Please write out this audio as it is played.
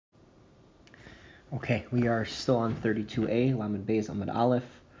Okay, we are still on 32a, Lamed Beis Amud Aleph.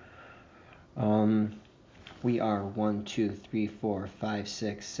 We are 1, 2, 3, 4, 5,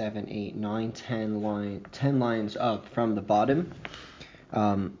 6, 7, 8, 9, 10 lines up from the bottom.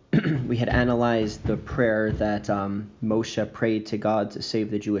 We had analyzed the prayer that Moshe prayed to God to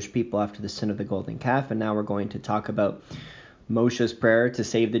save the Jewish people after the sin of the golden calf, and now we're going to talk about Moshe's prayer to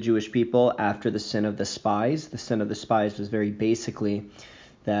save the Jewish people after the sin of the spies. The sin of the spies was very basically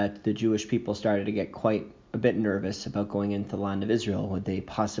that the Jewish people started to get quite a bit nervous about going into the land of Israel. Would they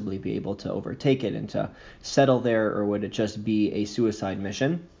possibly be able to overtake it and to settle there, or would it just be a suicide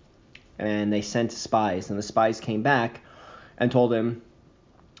mission? And they sent spies, and the spies came back and told him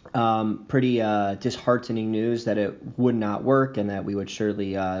pretty disheartening news that it would not work and that we would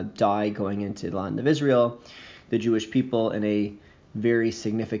surely die going into the land of Israel. The Jewish people, in a very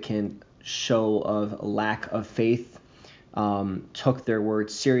significant show of lack of faith, took their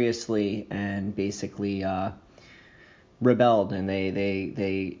words seriously and basically rebelled, and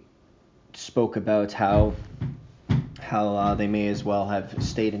they spoke about how they may as well have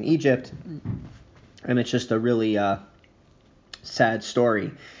stayed in Egypt, and it's just a really sad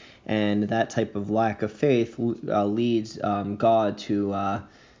story. And that type of lack of faith leads God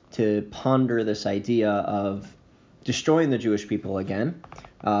to ponder this idea of destroying the Jewish people again,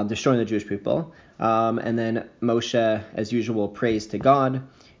 and then Moshe, as usual, prays to God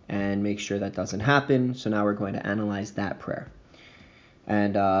and makes sure that doesn't happen. So now we're going to analyze that prayer.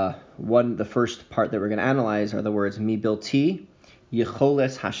 And the first part that we're going to analyze are the words Mi bilti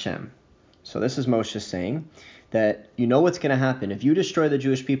yicholes Hashem. So this is Moshe saying that you know what's going to happen if you destroy the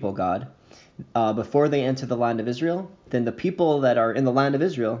Jewish people, God, before they enter the land of Israel. Then the people that are in the land of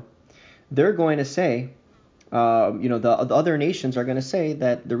Israel, they're going to say, the other nations are going to say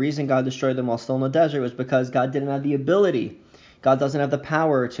that the reason God destroyed them while still in the desert was because God didn't have the ability. God doesn't have the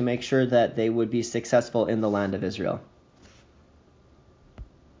power to make sure that they would be successful in the land of Israel.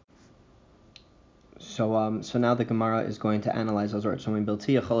 So now the Gemara is going to analyze those words. So in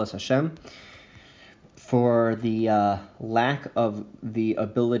Bilti Yecholas Hashem, for the lack of the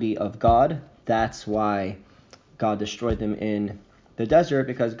ability of God, that's why God destroyed them in the desert,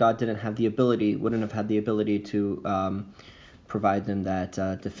 because God wouldn't have had the ability to provide them that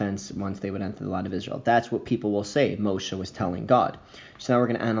defense once they would enter the land of Israel. That's what people will say Moshe was telling God. So now we're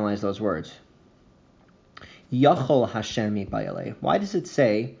going to analyze those words. Yachol Hashem Yibayale. Why does it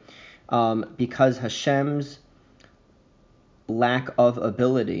say because Hashem's lack of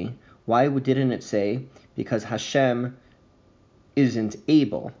ability? Why didn't it say because Hashem isn't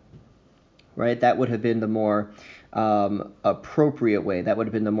able? Right? That would have been the more appropriate way. That would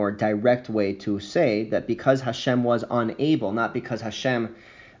have been the more direct way to say that because Hashem was unable, not because Hashem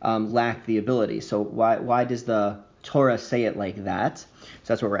lacked the ability. So why does the Torah say it like that? So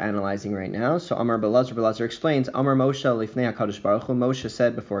that's what we're analyzing right now. So Amar Belazar explains, Amar Moshe lifnei HaKadosh Baruch Hu, Moshe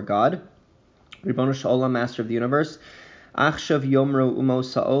said before God, Ribono Shel Olam, Master of the Universe, Achshav Yomru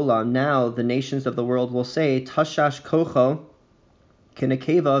Umos Ha'olam, now the nations of the world will say, Tashash Kocho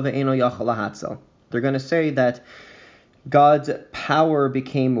Kinekeva Ve'eno Yachal Lahatzel. They're going to say that God's power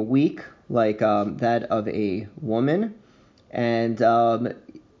became weak, like that of a woman, and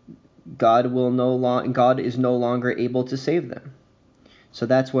God is no longer able to save them. So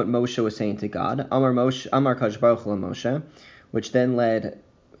that's what Moshe was saying to God. Amar Kadosh Baruch Hu Moshe, which then led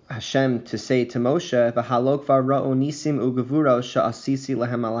Hashem to say to Moshe, "V'halok v'ra'u nisim ugevura sha'asisi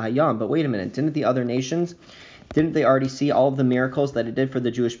lehem al hayam." But wait a minute, didn't the other nations? Didn't they already see all of the miracles that it did for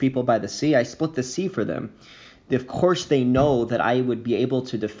the Jewish people by the sea? I split the sea for them. Of course they know that I would be able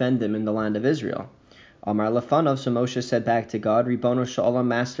to defend them in the land of Israel. Amar Lefanov, so Moshe said back to God, Ribono Shel Olam,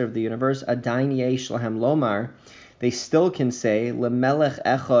 Master of the Universe, Adain yesh lahem lomar, they still can say, Lemelech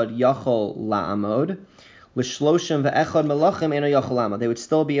echad yachol la'amod, L'shloshim ve'echad melachim eno yachol la'amod. They would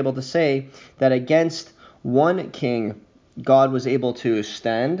still be able to say that against one king, God was able to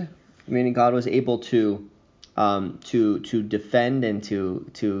stand, meaning God was able to defend and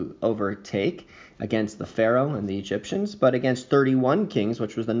to overtake against the Pharaoh and the Egyptians, but against 31 kings,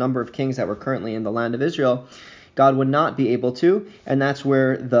 which was the number of kings that were currently in the land of Israel, God would not be able to, and that's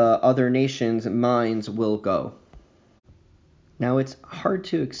where the other nations' minds will go. Now it's hard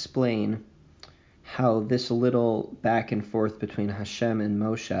to explain how this little back and forth between Hashem and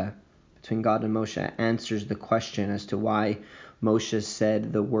Moshe, between God and Moshe, answers the question as to why Moshe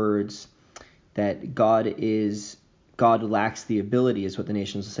said the words that God lacks the ability, is what the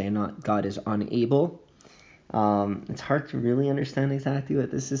nations will say, and not God is unable. It's hard to really understand exactly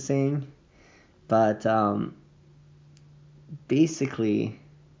what this is saying, but basically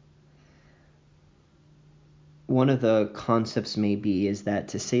one of the concepts may be is that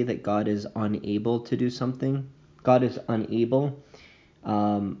to say that God is unable to do something, God is unable,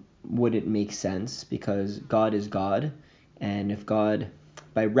 wouldn't make sense, because God is God, and if God,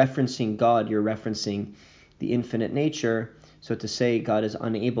 by referencing God, you're referencing the infinite nature, so to say God is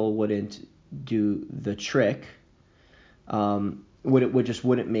unable wouldn't do the trick,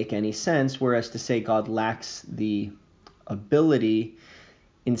 wouldn't make any sense, whereas to say God lacks the ability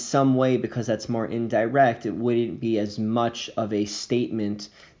in some way, because that's more indirect, it wouldn't be as much of a statement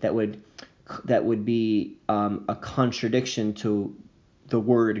that would be a contradiction to the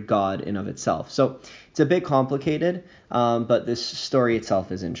word God in of itself. So it's a bit complicated, but this story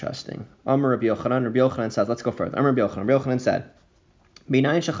itself is interesting. Amar Rabbi Yochanan says, let's go further. Amar Rabbi Yochanan said,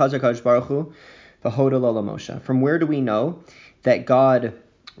 from where do we know that God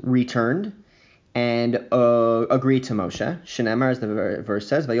returned and agreed to Moshe? Shenemar, as the verse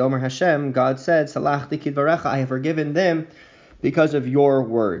says, Vayomer Hashem, God said, Salachti kidvarecha, I have forgiven them because of your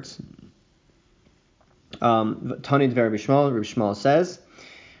words. Tani Dver Bishmal, Rabbi Shmuel says,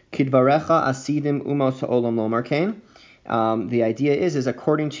 Kidvarecha asidim umos ha'olam lo markein. The idea is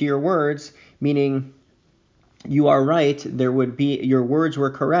according to your words, meaning you are right, your words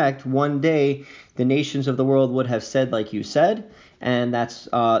were correct. One day the nations of the world would have said like you said, and that's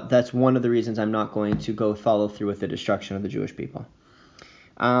one of the reasons I'm not going to go follow through with the destruction of the Jewish people.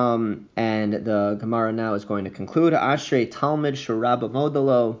 And the Gemara now is going to conclude, Ashrei Talmid Shurabba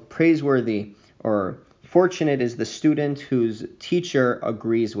Modalo, praiseworthy or fortunate is the student whose teacher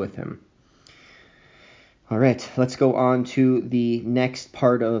agrees with him. All right, let's go on to the next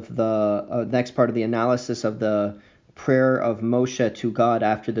part of the analysis of the prayer of Moshe to God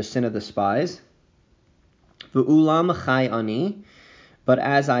after the sin of the spies. V'ulam chai ani, but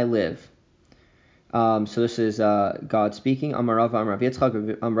as I live. So this is God speaking. Amarava Amar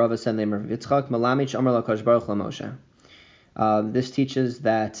Yitzchak. Amarava said the name of Yitzchak. Malamich Amar Lakadosh Baruch Hu Moshe. This teaches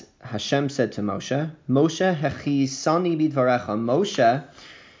that Hashem said to Moshe, Moshe hechisani bidvarecha. Moshe,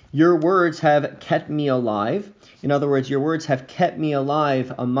 your words have kept me alive. In other words, your words have kept me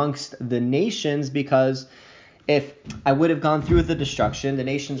alive amongst the nations, because if I would have gone through with the destruction, the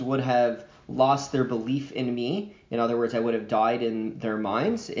nations would have lost their belief in me. In other words, I would have died in their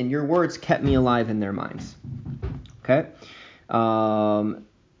minds, and your words kept me alive in their minds. Okay?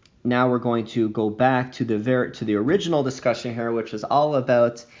 Now we're going to go back to the original discussion here, which is all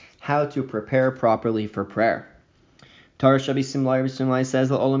about how to prepare properly for prayer. Torah Shabbi Simlai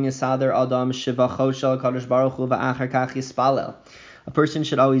says, "L'olam yasader adam shivacho shel Kadosh Baruch Hu va'achar kach yispalel." A person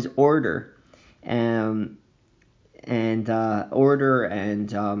should always order and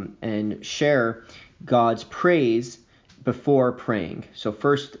share God's praise before praying. So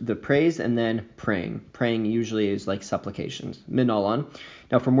first the praise and then praying. Praying usually is like supplications. Minolan.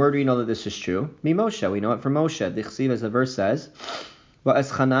 Now from where do we know that this is true? Mi Moshe. We know it from Moshe. The Chsiv, as the verse says,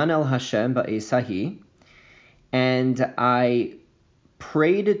 Va'eschanan el Hashem ba'esahi. And I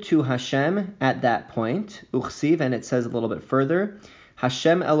prayed to Hashem at that point. Uchsiv, and it says a little bit further,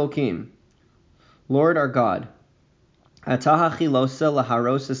 Hashem Elokim, Lord our God. Atahachi losa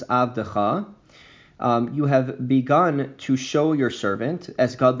laharoses avdecha. You have begun to show your servant,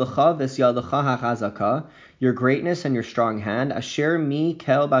 as gadlecha v'syadlecha hachazaka, your greatness and your strong hand. Asher mi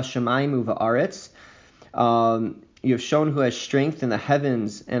kel b'shamayim uva'aretz. You have shown who has strength in the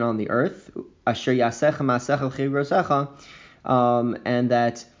heavens and on the earth. Asher yasecha masecha chigrosecha. And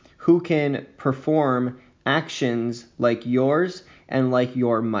that who can perform actions like yours and like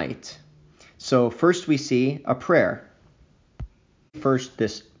your might. So first we see a prayer. First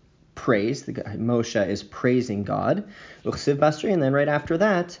this praise, Moshe is praising God, and then right after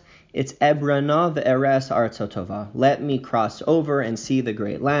that, it's Ebrana ve'eres artzotova. Let me cross over and see the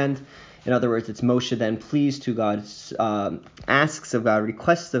great land. In other words, it's Moshe then pleads to God, asks of God,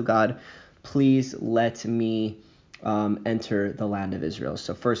 requests of God, please let me enter the land of Israel.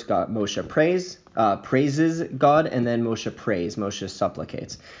 So first Moshe praises God, and then Moshe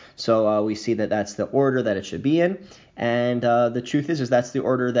supplicates. So we see that that's the order that it should be in, and the truth is that's the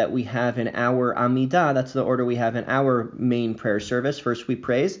order that we have in our Amidah. That's the order we have in our main prayer service. First we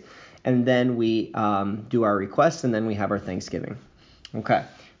praise, and then we do our requests, and then we have our Thanksgiving. Okay.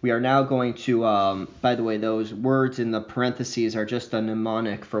 We are now going to, by the way, those words in the parentheses are just a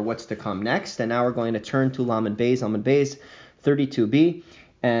mnemonic for what's to come next. And now we're going to turn to Lamed Beis 32b,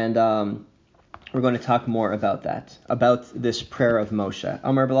 and we're going to talk more about that, about this prayer of Moshe.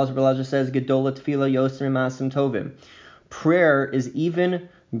 Amar Belazar says, Gedola Tefila Yoser Masim Tovim. Prayer is even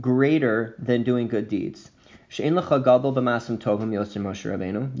greater than doing good deeds. She'en lecha gadol b'masim tovim Yoser Moshe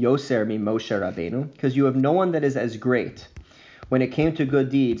Rabbeinu. Yoser mi Moshe Rabbeinu. Because you have no one that is as great when it came to good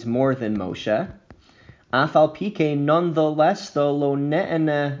deeds more than Moshe. Afal pike, nonetheless, though, lo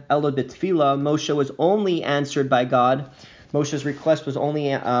ne'ene elo b'tfila, Moshe was only answered by God. Moshe's request was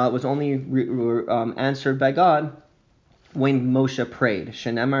only answered by God when Moshe prayed.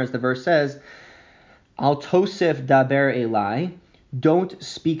 Shenemar, as the verse says, Al tosef daber elai, don't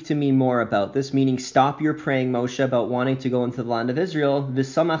speak to me more about this, meaning stop your praying, Moshe, about wanting to go into the land of Israel.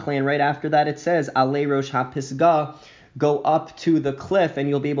 V'samach lein, right after that it says, Alei rosh hapisga, go up to the cliff and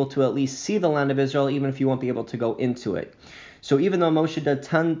you'll be able to at least see the land of Israel, even if you won't be able to go into it. So even though Moshe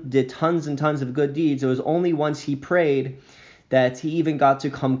did tons and tons of good deeds, it was only once he prayed that he even got to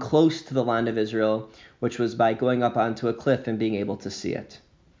come close to the land of Israel, which was by going up onto a cliff and being able to see it.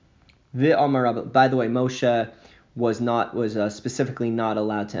 By the way, Moshe was specifically not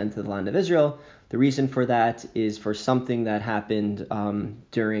allowed to enter the land of Israel. The reason for that is for something that happened earlier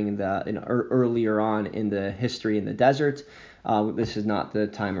on in the history in the desert. This is not the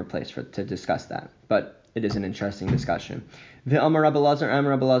time or place to discuss that, but it is an interesting discussion. Amar Rabbi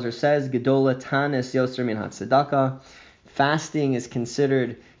Elazar says, Gedola tanis yoser min hatzedakah. Fasting is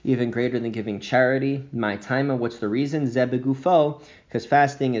considered even greater than giving charity. My time, what's the reason? Zebegufo, because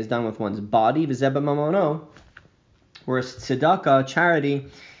fasting is done with one's body. V'zeba mamono, whereas tzedakah, charity,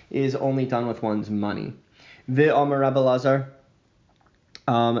 is only done with one's money. V'Amar Rabbi Elazar,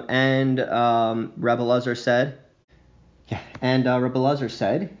 and Rabbi Elazar said,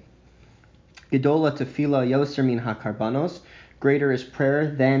 Gedola tefila yoser min hakarbanos, greater is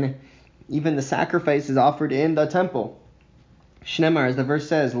prayer than even the sacrifices offered in the temple. Shnemar, as the verse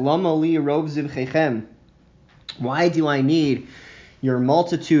says, Lama li rov zivchechem. Why do I need your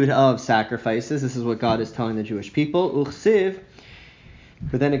multitude of sacrifices? This is what God is telling the Jewish people. Uchsiv.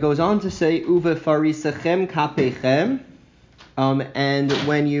 But then it goes on to say, Uve farisechem kapechem. And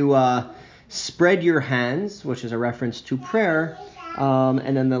when you spread your hands, which is a reference to prayer,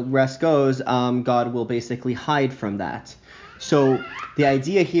 and then the rest goes, God will basically hide from that. So the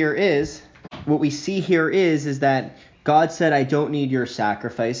idea here is, what we see here is that God said, I don't need your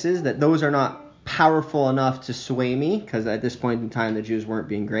sacrifices, that those are not powerful enough to sway me, because at this point in time the Jews weren't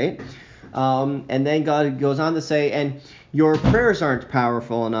being great. And then God goes on to say, and your prayers aren't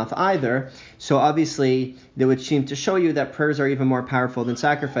powerful enough either. So obviously, they would seem to show you that prayers are even more powerful than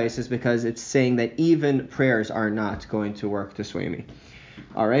sacrifices, because it's saying that even prayers are not going to work to sway me.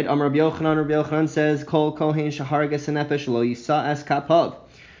 All right, Amar Rabbi Yochanan says, Kol kohen shaharges nefesh lo yisa es kapav.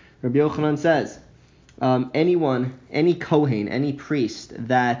 Rabbi Yochanan says, any kohen, any priest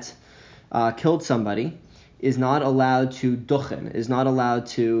that killed somebody is not allowed to duchen, is not allowed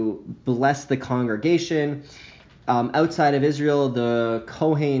to bless the congregation. Outside of Israel, the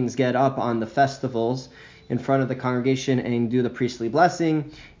kohens get up on the festivals in front of the congregation and do the priestly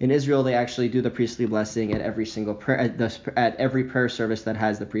blessing. In Israel, they actually do the priestly blessing at every single prayer, at every prayer service that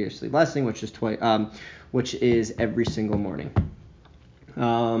has the priestly blessing, which is every single morning.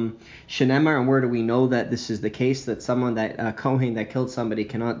 Shenemar, and where do we know that this is the case, that someone that kohen that killed somebody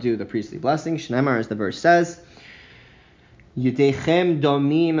cannot do the priestly blessing? Shenemar, as the verse says, Yudechem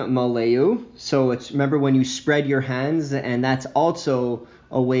domim maleu. So it's, remember, when you spread your hands, and that's also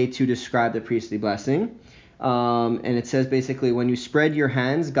a way to describe the priestly blessing. And it says basically, when you spread your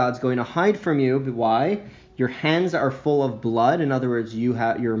hands, God's going to hide from you. Why? Your hands are full of blood. In other words,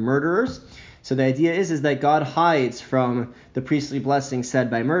 you're murderers. So the idea is that God hides from the priestly blessing said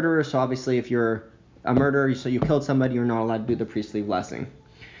by murderers. So obviously, if you're a murderer, so you killed somebody, you're not allowed to do the priestly blessing.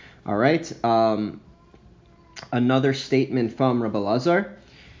 All right. Another statement from Rabbi Elazar.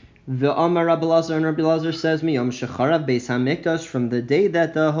 V'amar Rabbi Elazar, and Rabbi Elazar says, Miyom shecharav beis hamikdash, from the day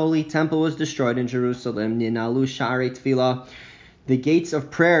that the holy temple was destroyed in Jerusalem, ninalu sha'arei tefillah, the gates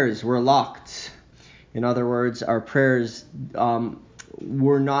of prayers were locked. In other words, our prayers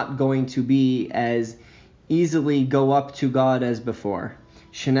were not going to be as easily go up to God as before.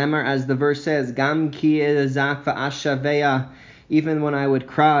 Shenemar, as the verse says, Gam ki ezak va'ashaveya, even when I would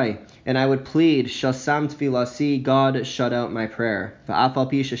cry and I would plead, Shasam tefilasi, God shut out my prayer. Va'afal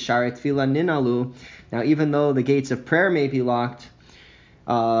pi shesharei tefillah ninalu, now even though the gates of prayer may be locked,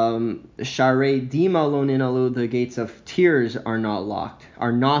 Sharei dima lo ninalu, the gates of tears are not locked.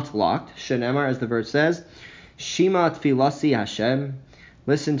 Shenemar, as the verse says, Shima tefilasi Hashem,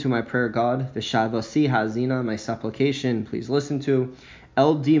 listen to my prayer, God. V'shavasi hazina, my supplication, please listen to.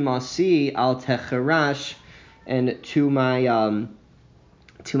 El dimasi al techerash, and to my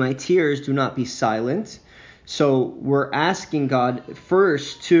tears, do not be silent. So we're asking God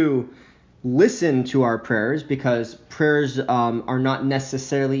first to listen to our prayers, because prayers are not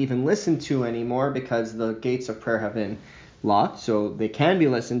necessarily even listened to anymore, because the gates of prayer have been locked. So they can be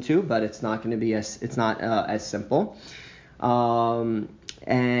listened to, but it's not going to be as simple.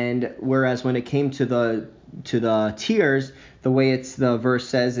 And whereas when it came to the tears, the way the verse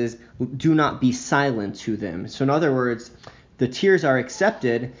says is, do not be silent to them. So in other words, the tears are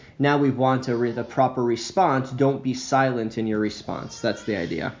accepted. Now we want the proper response. Don't be silent in your response. That's the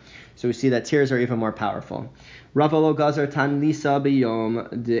idea. So we see that tears are even more powerful. Rava lo gazar tan lisa b'yom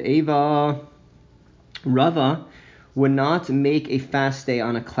de'eva. Rava would not make a fast day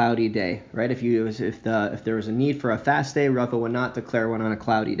on a cloudy day, right? If there was a need for a fast day, Rava would not declare one on a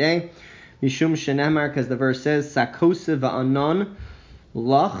cloudy day. Mishum shenemar, because the verse says, Sakose va'anon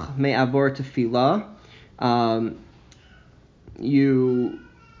lach me'avor tefillah. You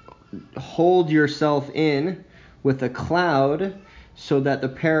hold yourself in with a cloud so that the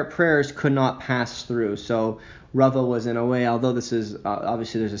prayers could not pass through. So Rava was, in a way, although this is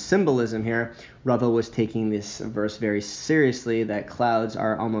obviously there's a symbolism here, Rava was taking this verse very seriously, that clouds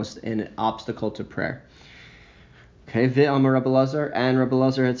are almost an obstacle to prayer. Okay, V'amar Rabbi Lazar, and Rabbi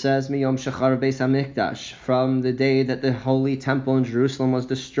Lazar had says, Miyom shachar beis hamikdash, from the day that the holy temple in Jerusalem was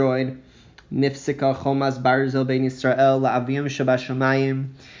destroyed, nifsika chomas barzel bein Yisrael la'avim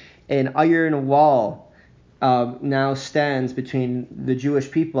shabashamayim, an iron wall now stands between the Jewish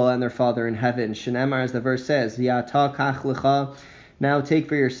people and their Father in heaven. Shenemar, as the verse says, Yata kach lecha, now take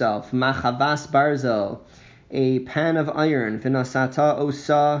for yourself, machavas barzel, a pan of iron, v'nasata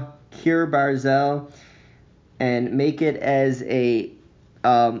osa kir barzel, and make it as a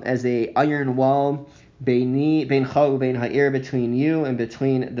iron wall, beincha ubein ha'ir, between you and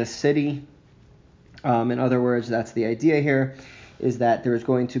between the city. In other words, that's the idea here, is that there is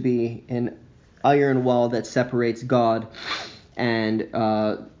going to be an iron wall that separates God and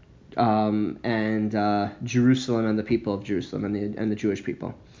Jerusalem and the people of Jerusalem and the Jewish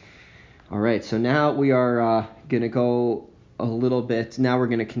people. All right, so now we are going to go a little bit. Now we're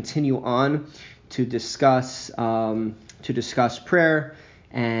going to continue on to discuss prayer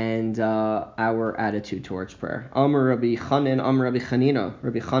and our attitude towards prayer. Amar Rabbi Chanan, Amar Rabbi Chanina.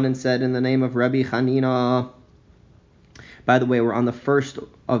 Rabbi Chanan said, in the name of Rabbi Chanina. By the way, we're on the first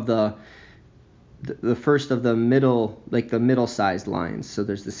of the middle, like the middle-sized lines. So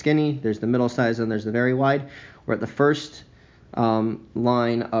there's the skinny, there's the middle-sized, and there's the very wide. We're at the first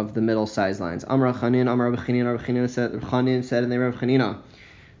line of the middle-sized lines. Amar Chanin, Amar Rabbi Chanina. Rabbi Chanin said in the name of Chanina,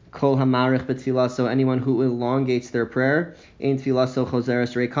 Kol hamarich b'tfilah, so anyone who elongates their prayer, ein tfilaso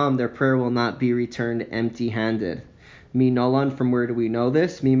choseres reikam, their prayer will not be returned empty-handed. Mi nolan, from where do we know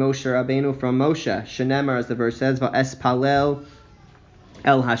this? Mi Moshe Rabbeinu, from Moshe. Shenemar, as the verse says, va'espalel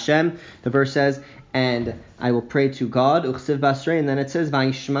El Hashem, the verse says, and I will pray to God, uchsiv basrei, and then it says,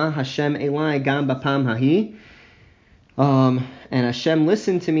 va'ishma Hashem elai gam bapam hahi, and Hashem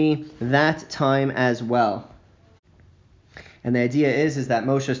listened to me that time as well. And the idea is that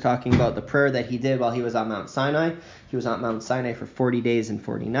Moshe is talking about the prayer that he did while he was on Mount Sinai. He was on Mount Sinai for 40 days and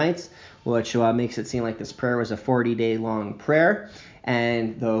 40 nights, which makes it seem like this prayer was a 40-day long prayer.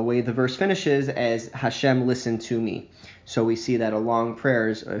 And the way the verse finishes is, Hashem listened to me. So we see that a long prayer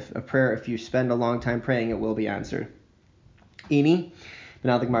is a prayer. If you spend a long time praying, it will be answered. Ini. But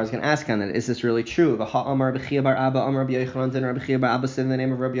now the Gemara is going to ask on that. Is this really true? In the name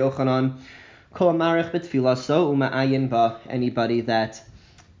of Rabbi Yochanan, anybody that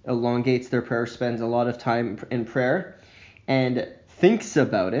elongates their prayer, spends a lot of time in prayer, and thinks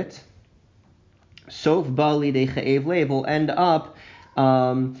about it, will end up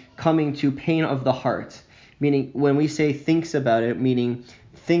coming to pain of the heart. Meaning, when we say thinks about it, meaning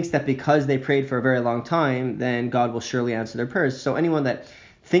thinks that because they prayed for a very long time, then God will surely answer their prayers. So anyone that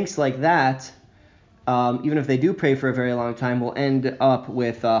thinks like that, even if they do pray for a very long time, will end up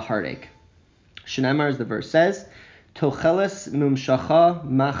with heartache. Shenemar, as the verse says, Tocheles mumshacha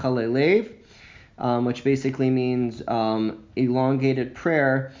machalelev, which basically means elongated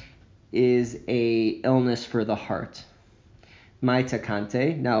prayer is a illness for the heart. Mai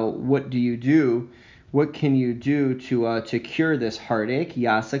takante. Now, what do you do? What can you do to cure this heartache?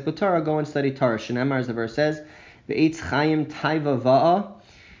 Yasek b'Torah, go and study Torah. Shenemar, as the verse says, Ve'etz chayim taiva va'a,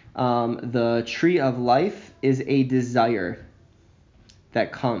 the tree of life is a desire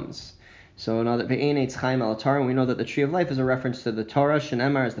that comes. So another ve'ein eitz chayim al Torah, and we know that the tree of life is a reference to the Torah.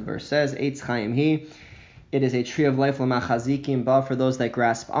 Shenemar, as the verse says, eitz chayim hi, it is a tree of life l'machazikim ba, for those that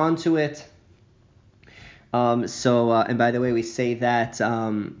grasp onto it. And by the way, we say that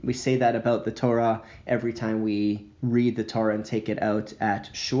about the Torah every time we read the Torah and take it out at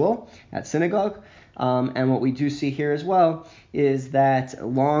shul, at synagogue. And what we do see here as well is that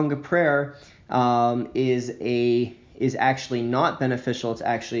long prayer is actually not beneficial. It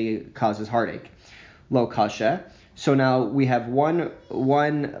actually causes heartache. Lo kasha. So now we have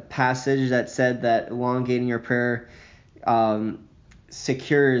one passage that said that elongating your prayer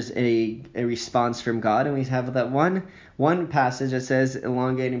secures a response from God, and we have that one passage that says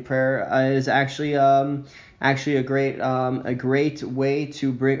elongating prayer is actually a great way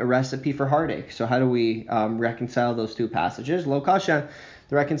to bring a recipe for heartache. So how do we reconcile those two passages? Lo kasha.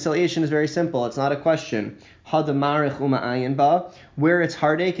 The reconciliation is very simple. It's not a question. Hadamarich uma'ayin ba. Where it's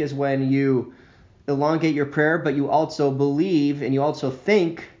heartache is when you elongate your prayer, but you also believe and you also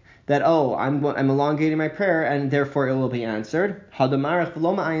think that, I'm elongating my prayer and therefore it will be answered. Hadamarich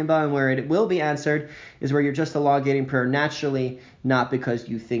v'lo ma'ayin ba, and where it will be answered is where you're just elongating prayer naturally, not because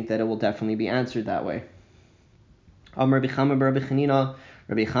you think that it will definitely be answered that way. Rabbi Chama bar Rabbi Chanina,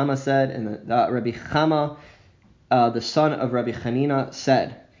 Rabbi Chama said, and Rabbi Chama, the son of Rabbi Chanina,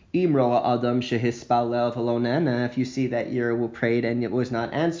 said, Im roa adam shehispalel v'lo na'ana, if you see that you prayed and it was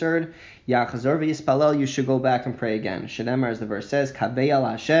not answered, yachazor v'yispalel, you should go back and pray again. Shenemar, as the verse says, kavei al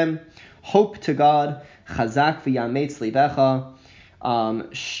Hashem, hope to God, chazak v'yametz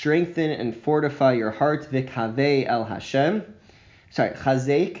libecha, strengthen and fortify your heart, v'kavei el Hashem,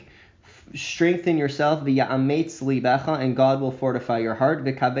 chazek, strengthen yourself, v'yametz libecha, and God will fortify your heart,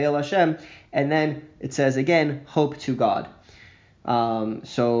 v'kavei el Hashem, and then it says again, hope to God.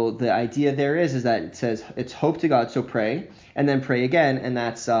 So the idea there is that it says it's hope to God, so pray, and then pray again, and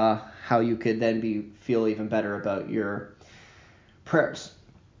that's how you could then feel even better about your prayers.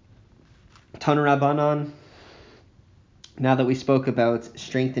 Tanu Rabbanan, now that we spoke about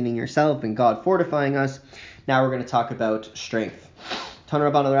strengthening yourself and God fortifying us, now we're going to talk about strength. Tanu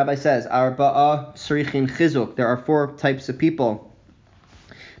Rabbanan, the rabbi says, Arba'a Srichin Chizuk, there are 4 types of people.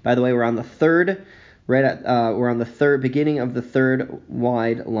 By the way, we're on the third beginning of the third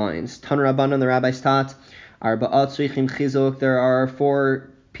wide lines. Tanu Rabbanan, the rabbis taught, Arba'at Tzrichim Chizuk, there are 4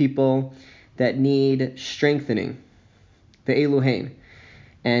 people that need strengthening. Ve'eluhein.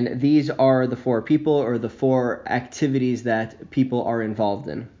 And these are the 4 people, or the 4 activities that people are involved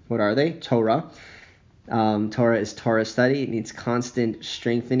in. What are they? Torah. Torah is Torah study. It needs constant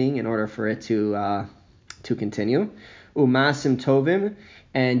strengthening in order for it to continue. Umasim Tovim,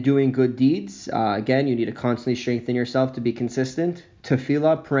 and doing good deeds. Again, you need to constantly strengthen yourself to be consistent.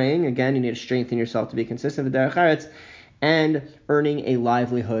 Tefillah, praying. Again, you need to strengthen yourself to be consistent. V'derech haretz, and earning a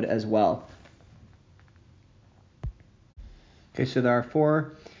livelihood as well. Okay, so there are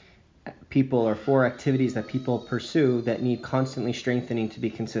 4 people or 4 activities that people pursue that need constantly strengthening to be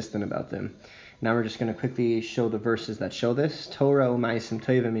consistent about them. Now we're just going to quickly show the verses that show this. Torah u'maisim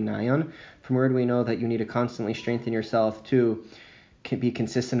tovim minayon. From where do we know that you need to constantly strengthen yourself to be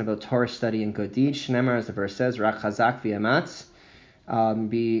consistent about Torah study and good deeds? Shnemar, as the verse says, Rak chazak v'yamatz,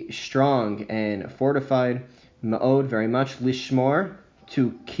 be strong and fortified. Ma'od, very much. Lishmor,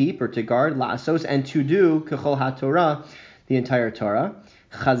 to keep or to guard. Lasos, and to do kechol haTorah, the entire Torah.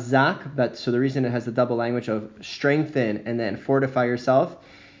 Chazak, but so the reason it has the double language of strengthen and then fortify yourself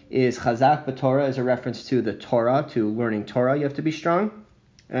is chazak b'Torah is a reference to the Torah, to learning Torah. You have to be strong.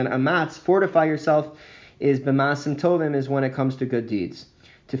 And amatz, fortify yourself, is b'masim tovim, is when it comes to good deeds.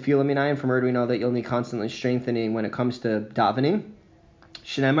 Tefillah minayim, from where do we know that you'll need constantly strengthening when it comes to davening?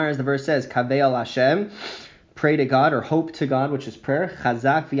 Shnemar, as the verse says, kavei al Hashem, pray to God or hope to God, which is prayer.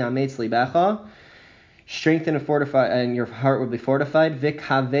 Chazak v'yametz libecha, strengthen and fortify, and your heart will be fortified.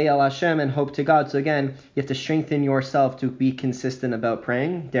 V'kavei al Hashem, and hope to God. So again, you have to strengthen yourself to be consistent about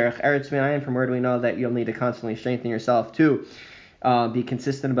praying. Derech eretz minayim, from where do we know that you'll need to constantly strengthen yourself to be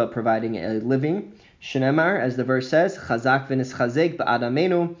consistent about providing a living? Shnemar, as the verse says, Chazak v'nischazek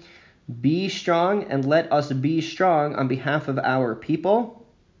ba'adamenu, be strong and let us be strong on behalf of our people.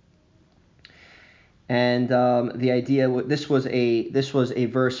 And the idea, this was a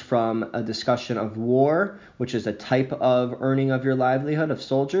verse from a discussion of war, which is a type of earning of your livelihood of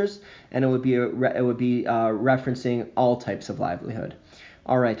soldiers, and it would be referencing all types of livelihood.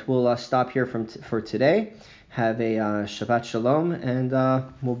 All right, we'll stop here for today. Have a Shabbat Shalom, and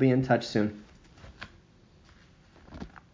we'll be in touch soon.